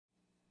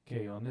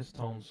Okay, on this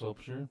tone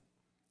sculpture,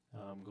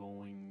 I'm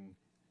going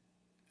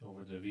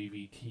over the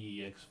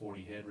VVT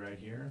X-40 head right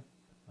here.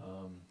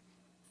 Going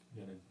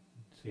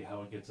to see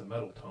how it gets a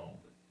metal tone.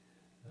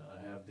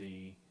 I have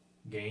the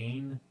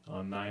gain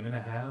on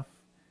 9.5,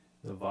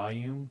 the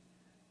volume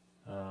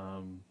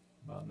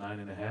about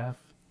 9.5,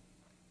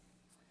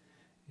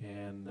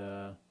 and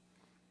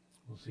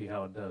we'll see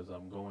how it does.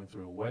 I'm going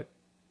through a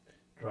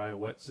dry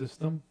wet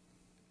system.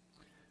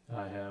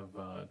 I have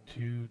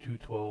two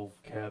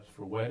 212 cabs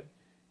for wet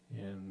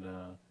and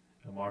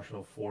a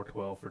Marshall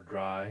 412 for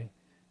dry,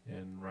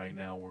 and right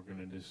now we're going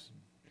to just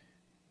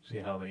see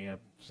how the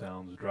amp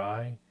sounds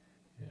dry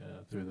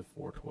through the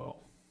 412.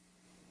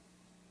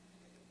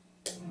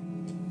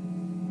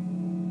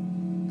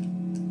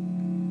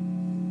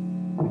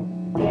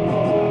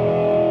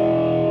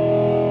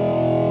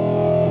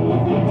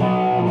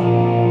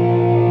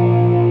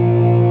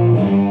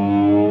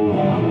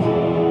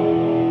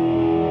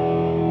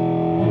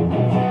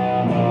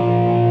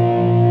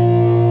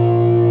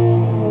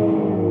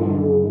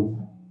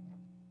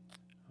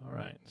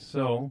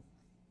 So,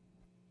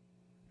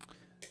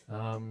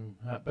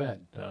 not bad.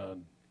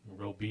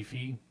 Real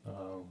beefy,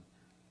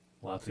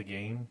 lots of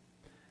gain.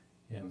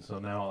 And so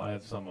now I'll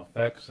add some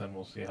effects and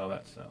we'll see how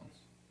that sounds.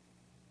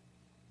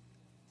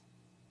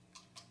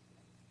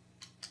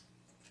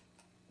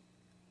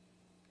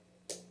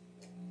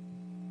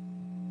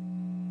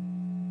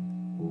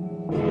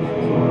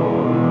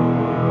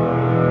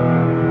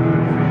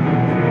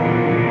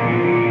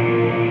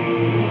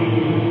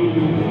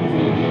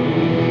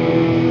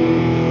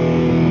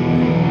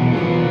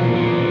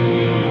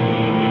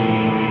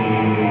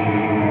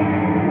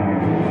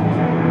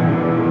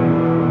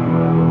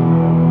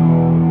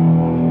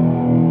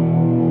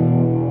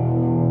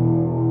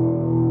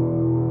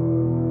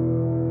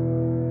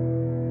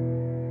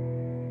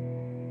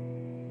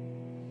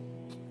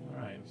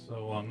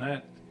 So on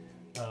that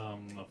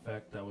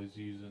effect, I was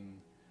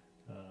using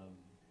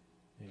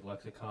a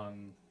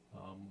Lexicon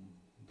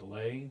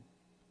delay,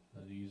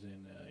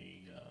 using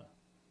a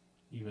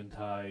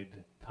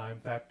Eventide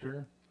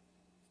TimeFactor,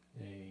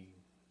 a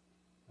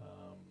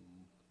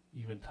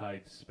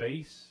Eventide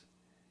Space,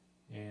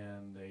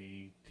 and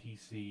a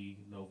TC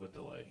Nova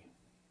delay.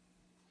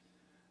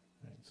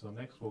 Right, so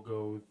next we'll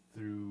go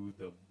through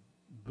the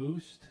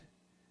boost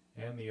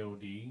and the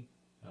OD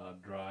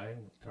dry.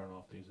 We'll turn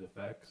off these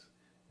effects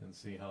and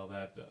see how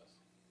that does.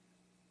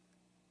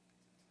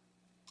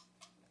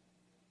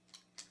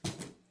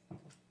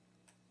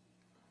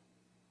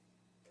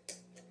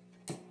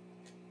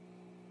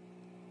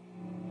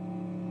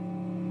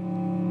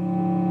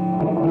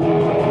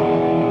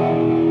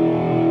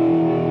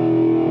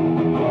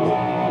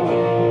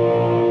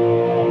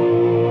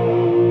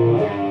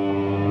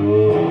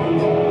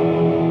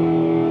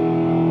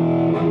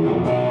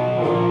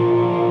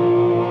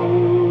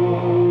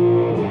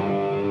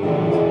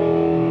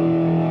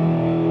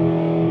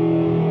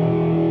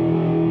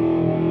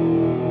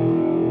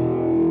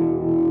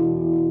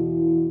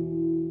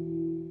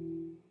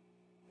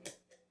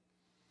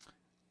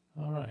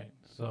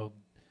 So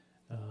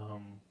a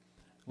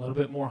little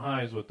bit more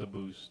highs with the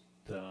boost,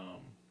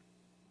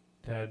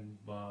 tad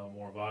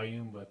more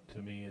volume, but to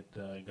me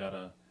it got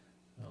a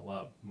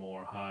lot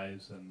more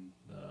highs and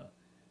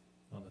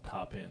on the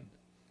top end.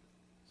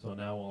 So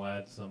now we'll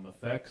add some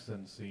effects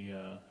and see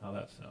how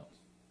that sounds.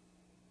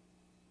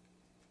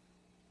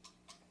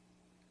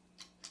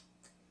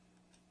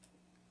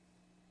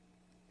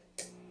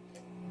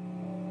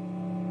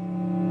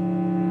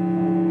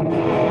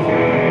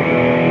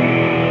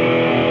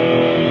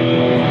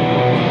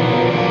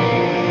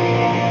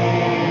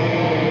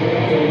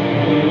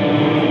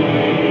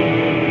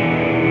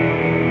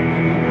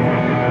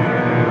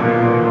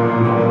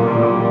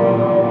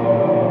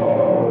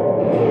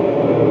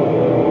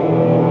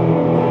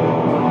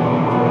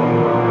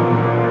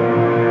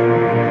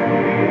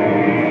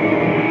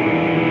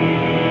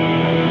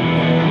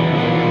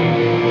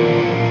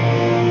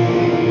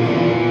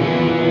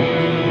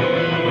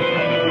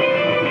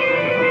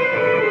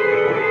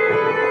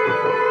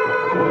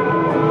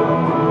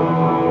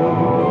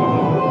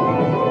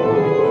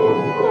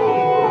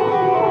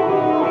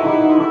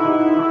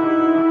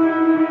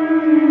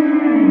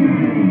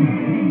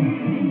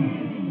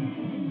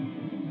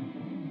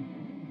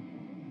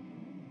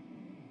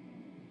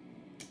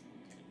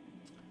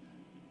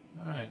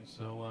 Alright,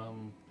 so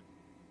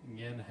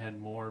again had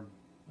more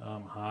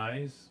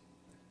highs,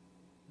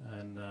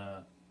 and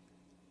the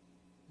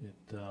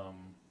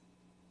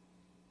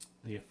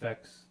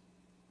effects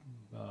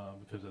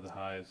because of the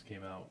highs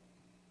came out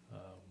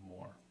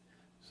more.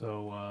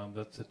 So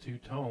that's the two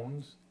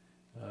tones,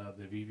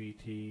 the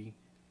VVT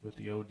with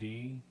the OD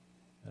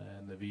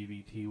and the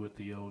VVT with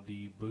the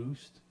OD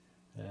boost,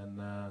 and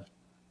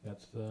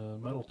that's the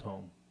metal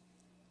tone.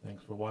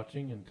 Thanks for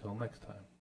watching. Until next time.